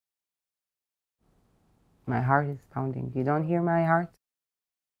My heart is pounding. You don't hear my heart?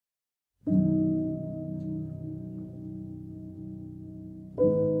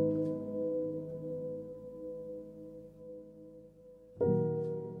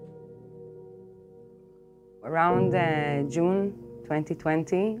 Around June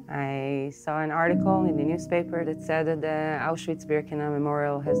 2020, I saw an article in the newspaper that said that the Auschwitz-Birkenau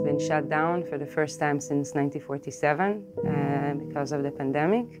Memorial has been shut down for the first time since 1947 because of the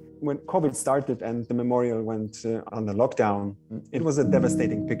pandemic. When COVID started and the memorial went under lockdown, it was a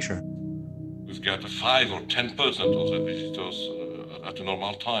devastating picture. We've got 5 or 10% of the visitors at a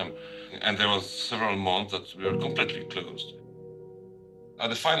normal time, and there was several months that we were completely closed. At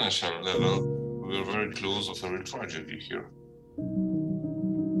the financial level, we were very close to a real tragedy here.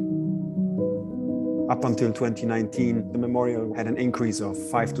 Up until 2019, the memorial had an increase of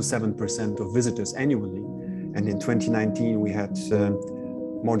 5 to 7% of visitors annually. And in 2019, we had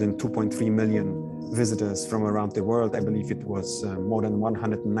more than 2.3 million visitors from around the world. I believe it was more than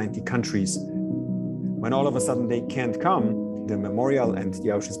 190 countries. When all of a sudden they can't come, the memorial and the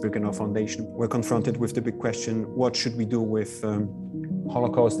Auschwitz-Birkenau Foundation were confronted with the big question, what should we do with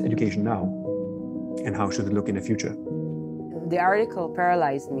Holocaust education now? And how should it look in the future? The article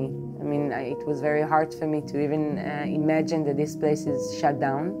paralyzed me. I mean, it was very hard for me to even imagine that this place is shut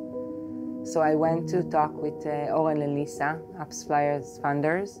down. So I went to talk with Oren and Lisa, AppsFlyer's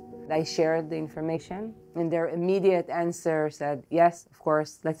founders. I shared the information, and their immediate answer said, yes, of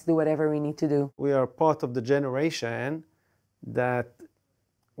course, let's do whatever we need to do. We are part of the generation that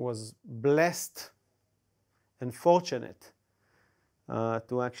was blessed and fortunate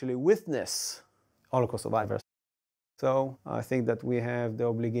to actually witness Holocaust survivors. So I think that we have the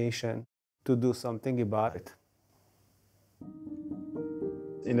obligation to do something about it.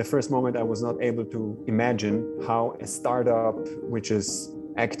 In the first moment, I was not able to imagine how a startup which is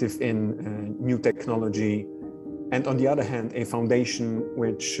active in new technology, and on the other hand, a foundation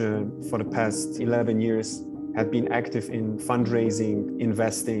which for the past 11 years had been active in fundraising,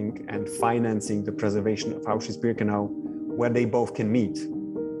 investing, and financing the preservation of Auschwitz-Birkenau, where they both can meet.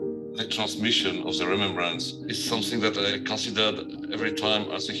 The transmission of the remembrance is something that I considered every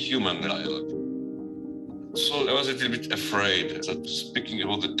time as a human dialogue. So I was a little bit afraid that speaking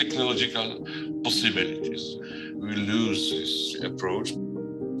about the technological possibilities, we lose this approach.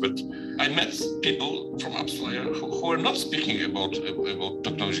 But I met people from AppsFlyer who are not speaking about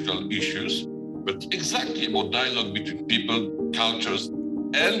technological issues, but exactly about dialogue between people, cultures,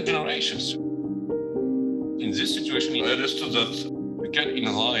 and generations. In this situation, I understood that we can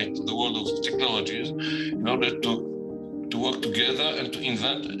invite the world of technologies in order to work together and to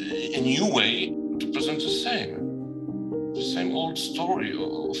invent a new way to present the same old story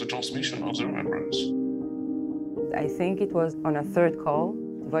of the transmission of the remembrance. I think it was on a third call,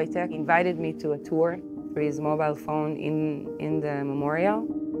 Wojtek invited me to a tour through his mobile phone in the memorial.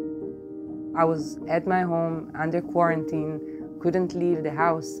 I was at my home under quarantine, couldn't leave the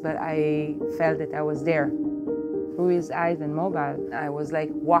house, but I felt that I was there. Through his eyes and mobile, I was like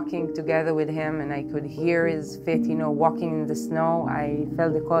walking together with him, and I could hear his feet, walking in the snow. I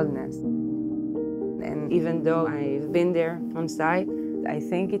felt the coldness. And even though I've been there on site, I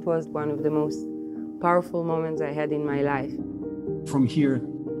think it was one of the most powerful moments I had in my life. From here,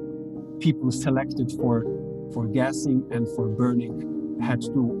 people selected for gassing and for burning had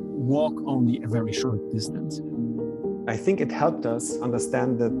to walk only a very short distance. I think it helped us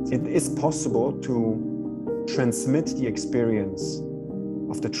understand that it is possible to transmit the experience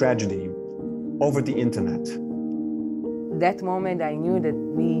of the tragedy over the internet. That moment I knew that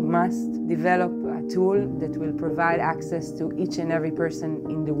we must develop a tool that will provide access to each and every person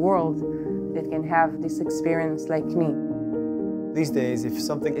in the world that can have this experience like me. These days, if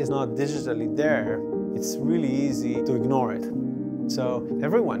something is not digitally there, it's really easy to ignore it. So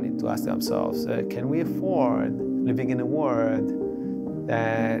everyone needs to ask themselves, can we afford living in a world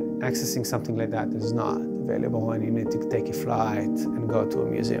that accessing something like that is not available and you need to take a flight and go to a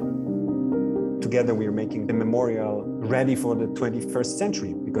museum? Together we are making the memorial ready for the 21st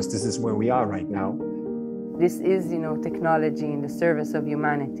century, because this is where we are right now. This is, technology in the service of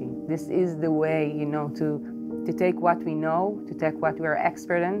humanity. This is the way, to take what we know, to take what we are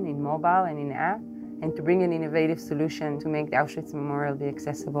expert in mobile and in app, and to bring an innovative solution to make the Auschwitz Memorial be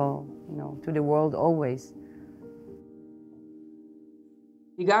accessible, to the world always.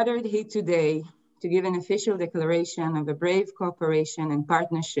 We gathered here today to give an official declaration of a brave cooperation and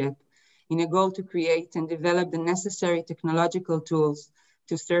partnership in a goal to create and develop the necessary technological tools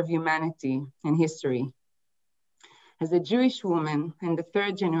to serve humanity and history. As a Jewish woman and the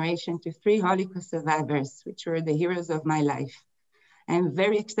third generation to 3 Holocaust survivors, which were the heroes of my life, I am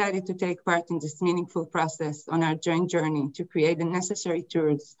very excited to take part in this meaningful process on our joint journey to create the necessary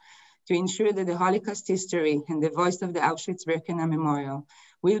tools to ensure that the Holocaust history and the voice of the Auschwitz-Birkenau Memorial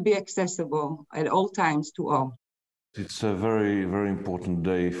will be accessible at all times to all. It's a very, very important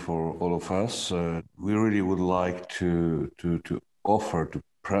day for all of us. We really would like to offer, to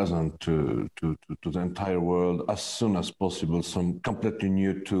present to the entire world as soon as possible some completely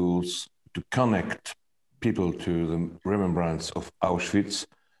new tools to connect people to the remembrance of Auschwitz,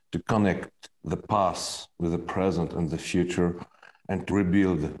 to connect the past with the present and the future, and to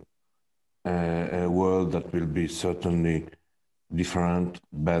rebuild a world that will be certainly different,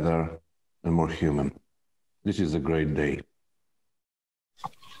 better, and more human. This is a great day.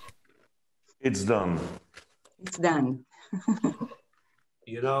 It's done. It's done.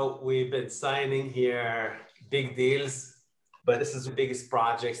 You know, we've been signing here big deals, but this is the biggest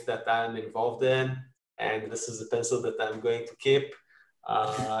projects that I'm involved in. And this is a pencil that I'm going to keep.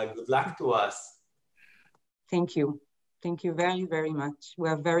 Good luck to us. Thank you. Thank you very, very much. We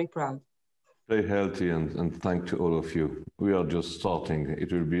are very proud. Stay healthy and thank to all of you. We are just starting.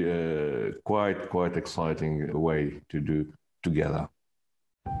 It will be a quite exciting way to do together.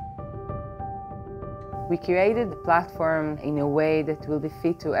 We created the platform in a way that will be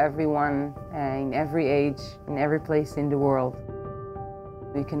fit to everyone in every age, in every place in the world.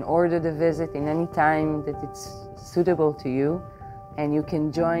 You can order the visit in any time that it's suitable to you, and you can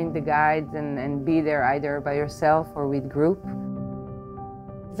join the guides and be there either by yourself or with group.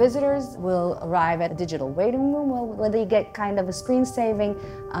 Visitors will arrive at a digital waiting room where they get kind of a screen-saving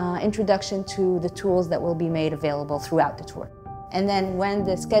introduction to the tools that will be made available throughout the tour. And then when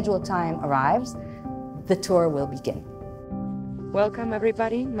the scheduled time arrives, the tour will begin. Welcome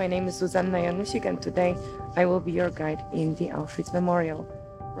everybody, my name is Susanna Januszczyk and today I will be your guide in the Auschwitz Memorial.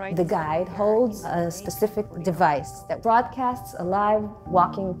 The guide holds a specific device that broadcasts a live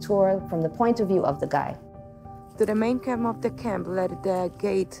walking tour from the point of view of the guide. To the main camp of the camp led the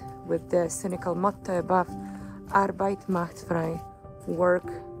gate with the cynical motto above, Arbeit macht frei, work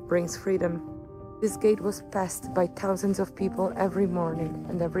brings freedom. This gate was passed by thousands of people every morning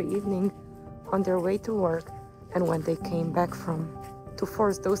and every evening on their way to work and when they came back from. To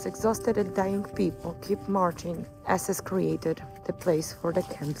force those exhausted and dying people keep marching, SS created the place for the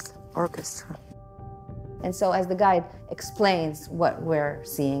camp's orchestra. And so as the guide explains what we're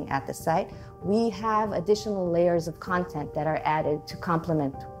seeing at the site, we have additional layers of content that are added to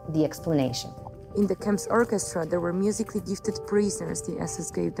complement the explanation. In the camp's orchestra, there were musically gifted prisoners. The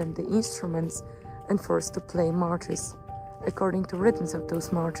SS gave them the instruments and forced to play marches. According to rhythms of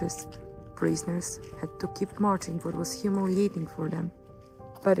those marches, prisoners had to keep marching, what was humiliating for them.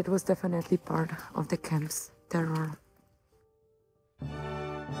 But it was definitely part of the camp's terror.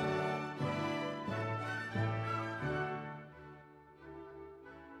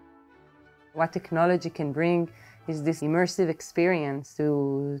 What technology can bring is this immersive experience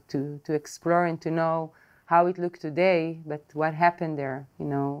to explore and to know how it looked today, but what happened there, you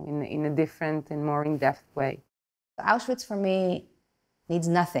know, in a different and more in-depth way. Auschwitz for me needs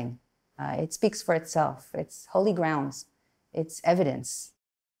nothing. It speaks for itself. It's holy grounds. It's evidence.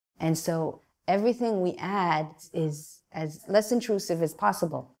 And so everything we add is as less intrusive as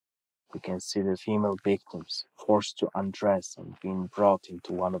possible. We can see the female victims forced to undress and being brought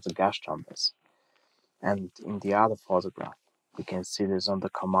into one of the gas chambers. And in the other photograph, we can see the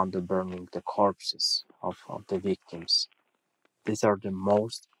Sonderkommando burning the corpses of the victims. These are the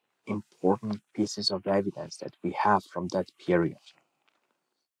most important pieces of evidence that we have from that period.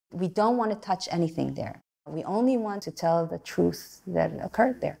 We don't want to touch anything there. We only want to tell the truth that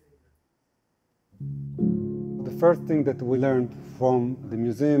occurred there. The first thing that we learned from the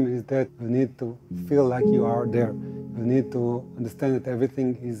museum is that you need to feel like you are there. You need to understand that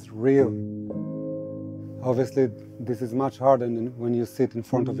everything is real. Obviously, this is much harder than when you sit in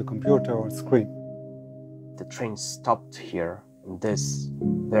front of a computer or a screen. The train stopped here in this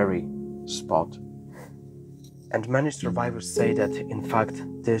very spot. And many survivors say that, in fact,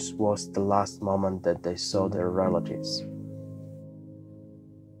 this was the last moment that they saw their relatives.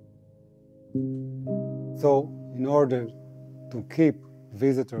 So, in order to keep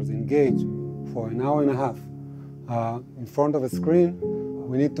visitors engaged for an hour and a half in front of a screen,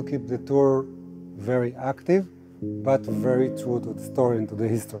 we need to keep the tour very active, but very true to the story and to the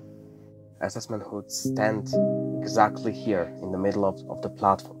history. SS men would stand exactly here in the middle of the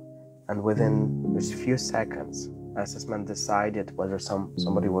platform. And within just a few seconds, SS men decided whether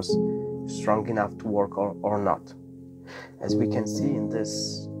somebody was strong enough to work or not. As we can see in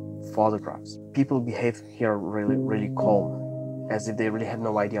these photographs, people behave here really calm, as if they really had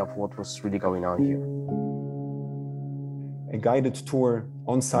no idea of what was really going on here. guided tour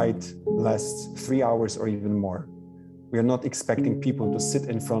on site lasts 3 hours or even more. We are not expecting people to sit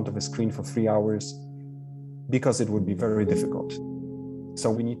in front of a screen for 3 hours because it would be very difficult. So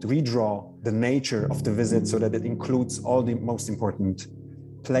we need to redraw the nature of the visit so that it includes all the most important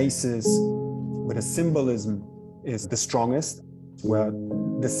places where the symbolism is the strongest, where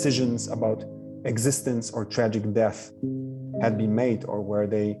decisions about existence or tragic death had been made, or where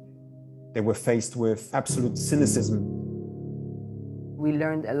they were faced with absolute cynicism. We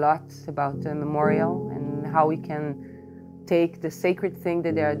learned a lot about the memorial and how we can take the sacred thing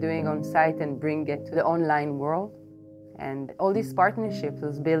that they are doing on site and bring it to the online world. And all these partnerships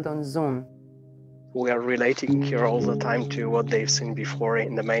was built on Zoom. We are relating here all the time to what they've seen before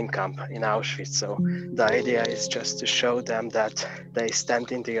in the main camp in Auschwitz. So the idea is just to show them that they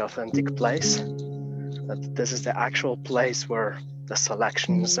stand in the authentic place, that this is the actual place where the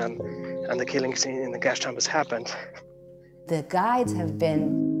selections and the killings in the gas chambers happened. The guides have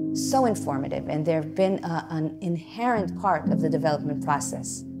been so informative, and they've been an inherent part of the development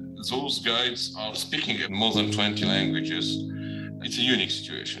process. Those guides are speaking in more than 20 languages. It's a unique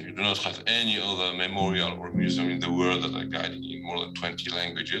situation. You do not have any other memorial or museum in the world that are guiding in more than 20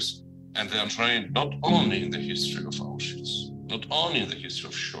 languages. And they are trained not only in the history of Auschwitz, not only in the history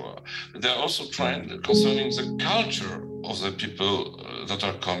of Shoah, but they are also trained concerning the culture of the people that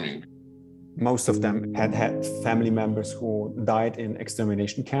are coming. Most of them had family members who died in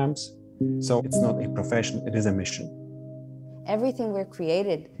extermination camps. So it's not a profession, it is a mission. Everything we're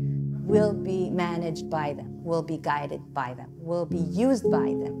created will be managed by them, will be guided by them, will be used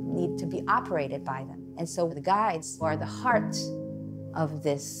by them, need to be operated by them. And so the guides are the heart of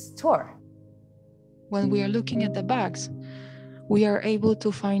this tour. When we are looking at the bags, we are able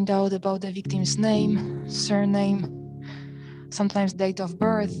to find out about the victim's name, surname, sometimes date of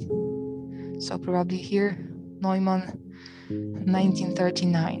birth. So probably here, Neumann,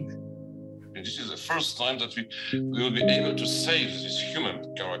 1939. And this is the first time that we will be able to save this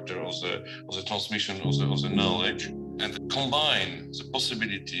human character of the transmission of the knowledge and combine the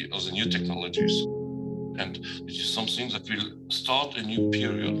possibility of the new technologies. And it is something that will start a new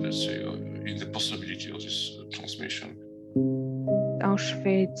period, let's say, in the possibility of this transmission.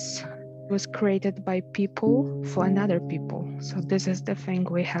 Auschwitz was created by people for another people. So this is the thing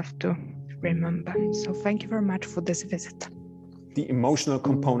we have to remember. So thank you very much for this visit. The emotional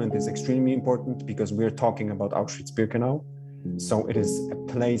component is extremely important because we're talking about Auschwitz-Birkenau. So it is a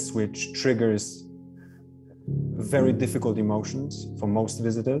place which triggers very difficult emotions for most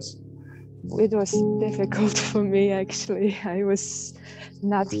visitors. It was difficult for me, actually. I was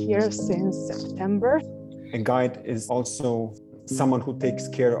not here since September. A guide is also someone who takes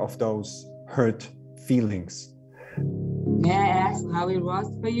care of those hurt feelings. May I ask how it was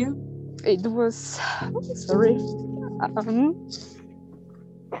for you? It was, sorry.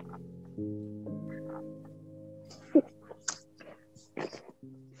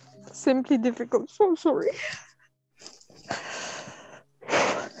 Simply difficult, so sorry.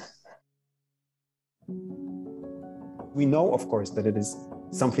 We know, of course, that it is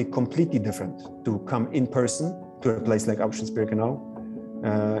something completely different to come in person to a place like Auschwitz-Birkenau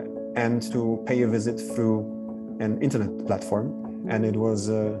and to pay a visit through an internet platform. And it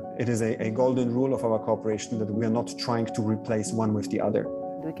is a golden rule of our cooperation that we are not trying to replace one with the other.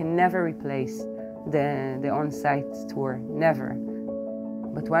 We can never replace the on-site tour, never.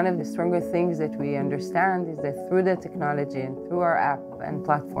 But one of the stronger things that we understand is that through the technology and through our app and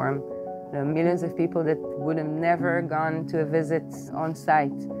platform, there are millions of people that would have never gone to a visit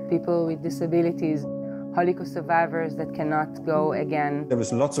on-site, people with disabilities, Holocaust survivors that cannot go again. There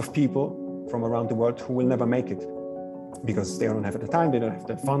is lots of people from around the world who will never make it because they don't have the time, they don't have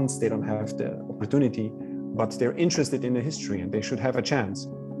the funds, they don't have the opportunity, but they're interested in the history and they should have a chance.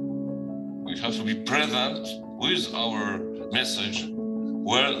 We have to be present with our message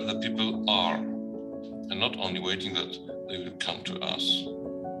where the people are and not only waiting that they will come to us.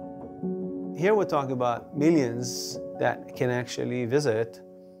 Here we're talking about millions that can actually visit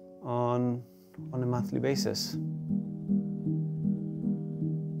on a monthly basis.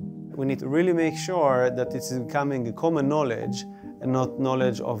 We need to really make sure that it's becoming a common knowledge and not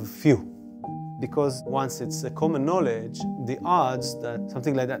knowledge of a few. Because once it's a common knowledge, the odds that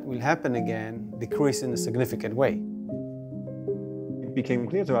something like that will happen again decrease in a significant way. It became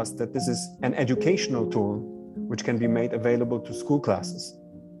clear to us that this is an educational tool which can be made available to school classes.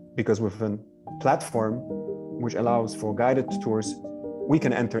 Because with a platform which allows for guided tours, we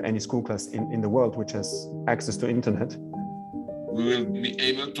can enter any school class in the world which has access to internet. We will be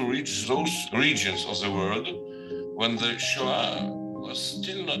able to reach those regions of the world when the Shoah was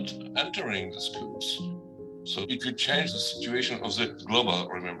still not entering the schools. So it will change the situation of the global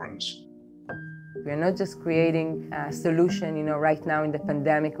remembrance. We're not just creating a solution, right now in the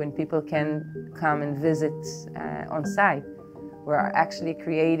pandemic when people can come and visit on site. We're actually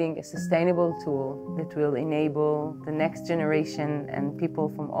creating a sustainable tool that will enable the next generation and people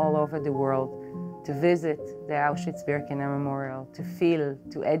from all over the world to visit the Auschwitz-Birkenau Memorial, to feel,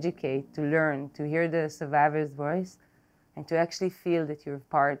 to educate, to learn, to hear the survivors' voice, and to actually feel that you're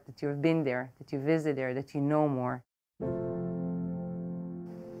part, that you've been there, that you visit there, that you know more.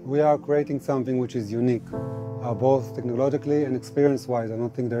 We are creating something which is unique, both technologically and experience-wise. I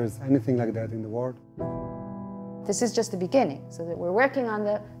don't think there's anything like that in the world. This is just the beginning, so that we're working on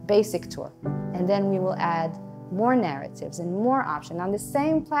the basic tour, and then we will add more narratives and more options. On the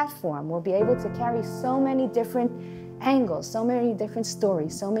same platform, we'll be able to carry so many different angles, so many different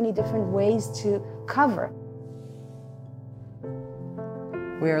stories, so many different ways to cover.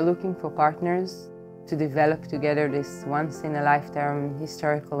 We are looking for partners to develop together this once-in-a-lifetime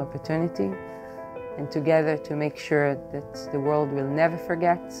historical opportunity, and together to make sure that the world will never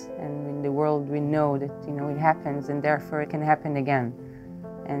forget, and in the world we know that it happens and therefore it can happen again.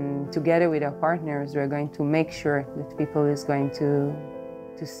 And together with our partners, we're going to make sure that people is going to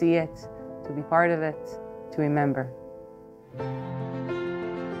see it, to be part of it, to remember.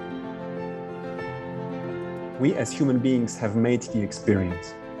 We as human beings have made the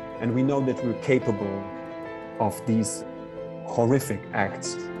experience, and we know that we're capable of these horrific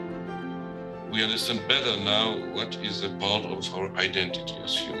acts. We understand better now what is a part of our identity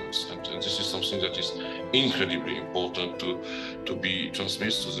as humans, and this is something that is incredibly important to be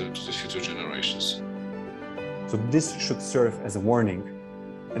transmitted to the future generations. So this should serve as a warning,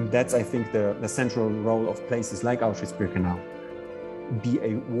 and that's, I think, the central role of places like Auschwitz-Birkenau. Be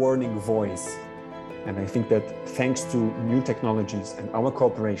a warning voice, and I think that thanks to new technologies and our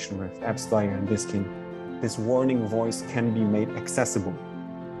cooperation with AppsFlyer and Diskin, this warning voice can be made accessible.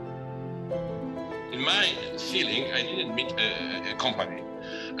 In my feeling, I didn't meet a company.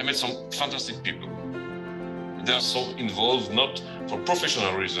 I met some fantastic people. They are so involved, not for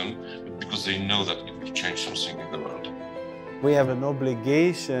professional reason, but because they know that it will change something in the world. We have an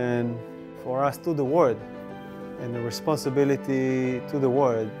obligation for us to the world and a responsibility to the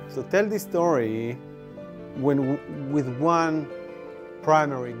world. So tell this story with one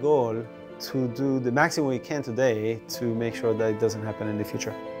primary goal, to do the maximum we can today to make sure that it doesn't happen in the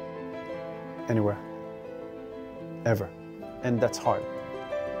future. Anywhere. Ever. And that's hard.